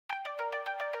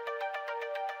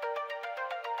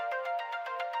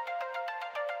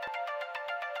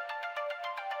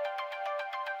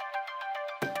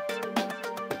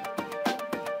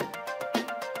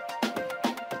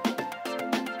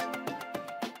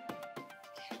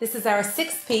This is our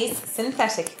 6-piece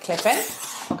synthetic clip-in.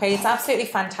 Okay, it's absolutely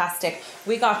fantastic.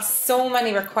 We got so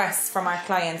many requests from our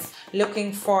clients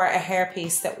looking for a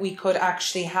hairpiece that we could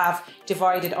actually have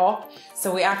divided up.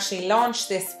 So we actually launched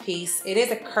this piece. It is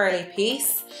a curly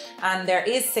piece and there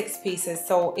is 6 pieces.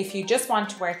 So if you just want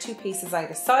to wear 2 pieces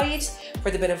either side for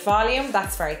the bit of volume,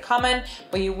 that's very common,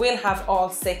 but you will have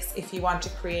all 6 if you want to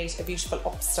create a beautiful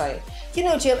up style. You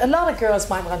know, Jill, a lot of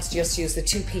girls might want to just use the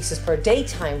 2 pieces for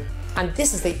daytime, and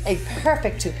this is a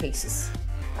perfect 2 pieces.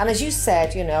 And as you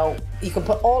said, you know, you can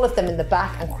put all of them in the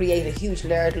back and create a huge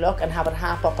layered look and have it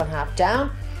half up and half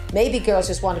down. Maybe girls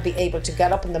just want to be able to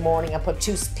get up in the morning and put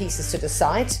 2 pieces to the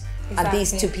side. Exactly. And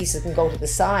these 2 pieces can go to the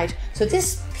side. So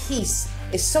this piece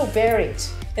is so varied.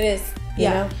 It is, you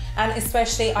know? And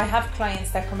especially I have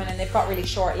clients that come in and they've got really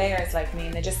short layers like me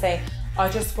and they just say, I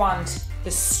just want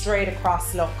the straight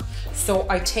across look. So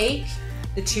I take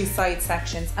the 2 side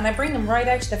sections and I bring them right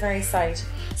out to the very side.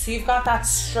 So you've got that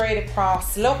straight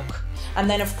across look, and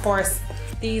then of course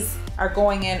these are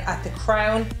going in at the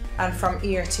crown and from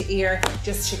ear to ear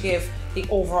just to give the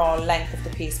overall length of the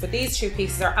piece. But these 2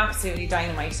 pieces are absolutely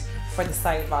dynamite for the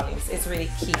side volumes. It's really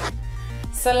key.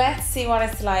 So let's see what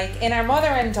it's like in our mother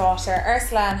and daughter,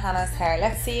 Ursula and Hannah's hair.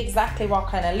 Let's see exactly what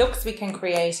kind of looks we can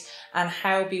create and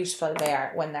how beautiful they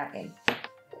are when they're in.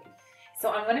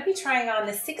 So I'm going to be trying on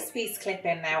the 6-piece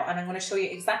clip-in now, and I'm going to show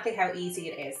you exactly how easy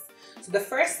it is. So the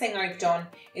first thing I've done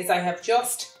is I have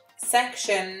just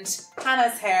sectioned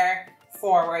Hannah's hair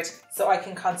forward so I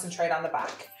can concentrate on the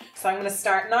back. So I'm going to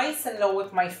start nice and low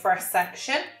with my first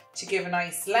section to give a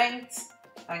nice length.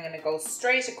 I'm going to go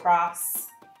straight across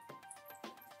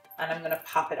and I'm going to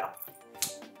pop it up.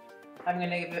 I'm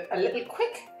going to give it a little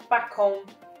quick back comb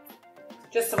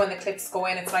just so when the clips go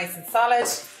in it's nice and solid.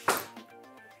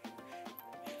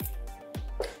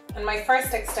 And my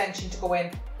first extension to go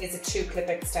in is a 2-clip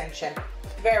extension.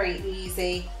 Very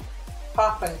easy,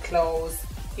 pop and close.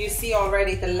 You see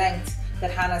already the length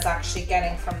that Hannah's actually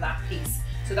getting from that piece.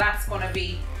 So that's going to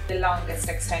be the longest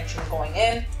extension going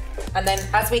in. And then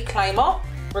as we climb up,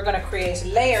 we're going to create a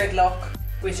layered look,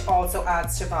 which also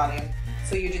adds to volume.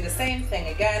 So you do the same thing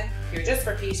again. You're just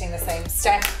repeating the same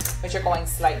step, but you're going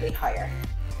slightly higher.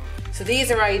 So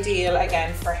these are ideal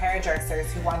again for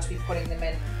hairdressers who want to be putting them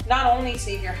in not only to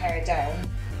leave your hair down,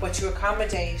 but to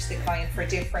accommodate the client for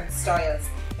different styles,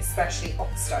 especially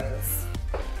up styles.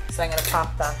 So I'm going to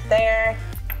pop that there.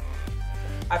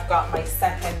 I've got my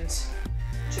second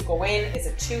to go in is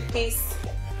a 2-piece.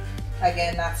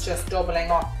 Again, that's just doubling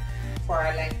up for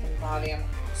our length and volume.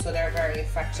 So they're very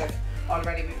effective.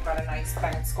 Already we've got a nice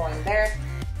bounce going there.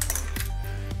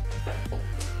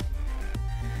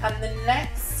 And the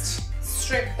next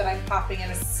strip that I'm popping in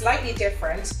is slightly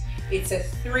different. It's a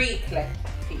 3-clip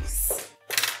piece.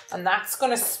 And that's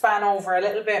going to span over a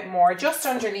little bit more just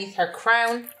underneath her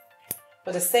crown.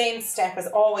 But the same step as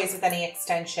always with any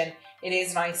extension, it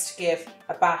is nice to give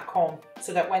a back comb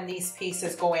so that when these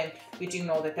pieces go in, we do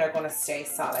know that they're going to stay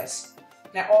solid.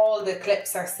 Now all the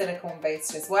clips are silicone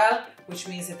based as well, which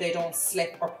means that they don't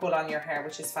slip or pull on your hair,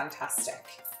 which is fantastic.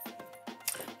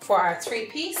 For our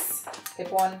 3-piece,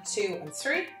 clip 1, 2 and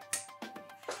 3.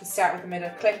 We start with the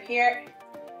middle clip here,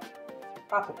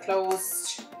 pop it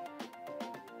closed,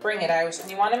 bring it out, and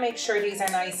you want to make sure these are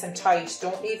nice and tight.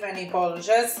 Don't leave any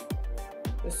bulges.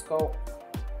 Just go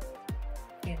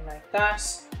in like that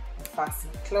and fasten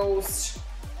it closed.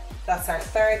 That's our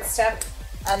 3rd step.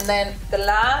 And then the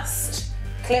last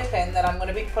clip in that I'm going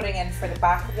to be putting in for the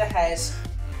back of the head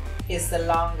is the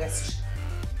longest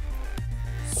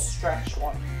stretch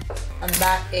one, and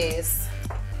that is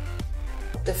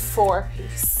the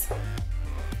 4-piece.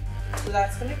 So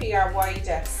that's going to be our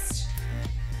widest,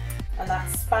 and that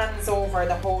spans over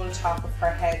the whole top of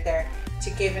her head there to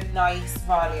give a nice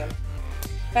volume.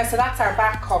 Now, so that's our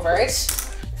back covered.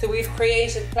 So we've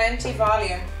created plenty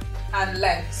volume and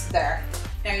length there.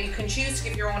 Now you can choose to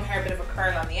give your own hair a bit of a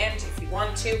curl on the end if you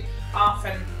want to.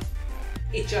 Often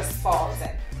it just falls in.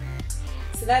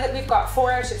 So now that we've got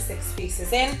 4 out of 6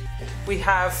 pieces in, we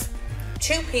have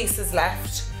 2 pieces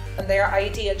left, and they are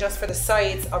ideal just for the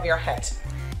sides of your head.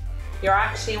 You're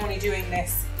actually only doing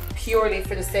this purely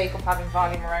for the sake of having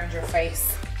volume around your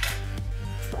face.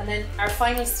 And then our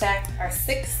final step, our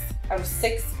 6th out of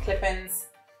 6 clip-ins,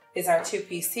 is our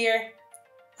 2-piece here,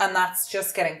 and that's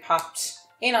just getting popped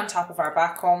in on top of our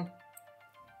back comb.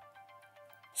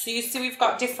 So you see we've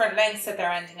got different lengths that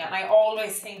they're ending at, and I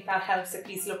always think that helps a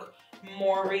piece look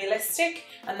more realistic,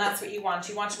 and that's what you want.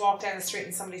 You want to walk down the street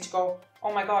and somebody to go,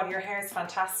 oh my god, your hair is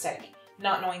fantastic,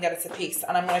 not knowing that it's a piece.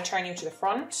 And I'm going to turn you to the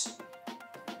front.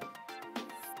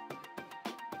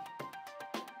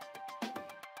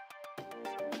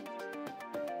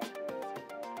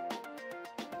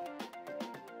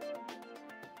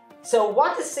 So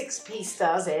what the 6-piece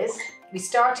does is, we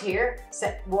start here,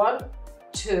 set 1,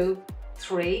 2,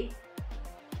 3,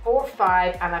 4,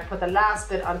 5, and I put the last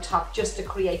bit on top just to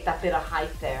create that bit of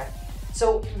height there.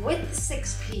 So with the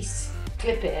 6-piece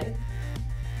clip in,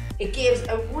 it gives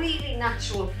a really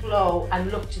natural flow and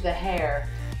look to the hair.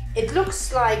 It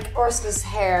looks like Ursula's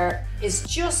hair is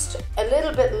just a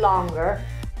little bit longer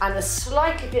and a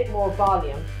slightly bit more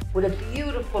volume with a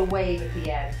beautiful wave at the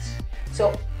end.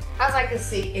 So as I can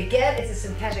see, again, it's a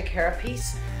synthetic hair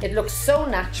piece. It looks so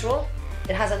natural.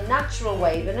 It has a natural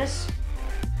wave in it.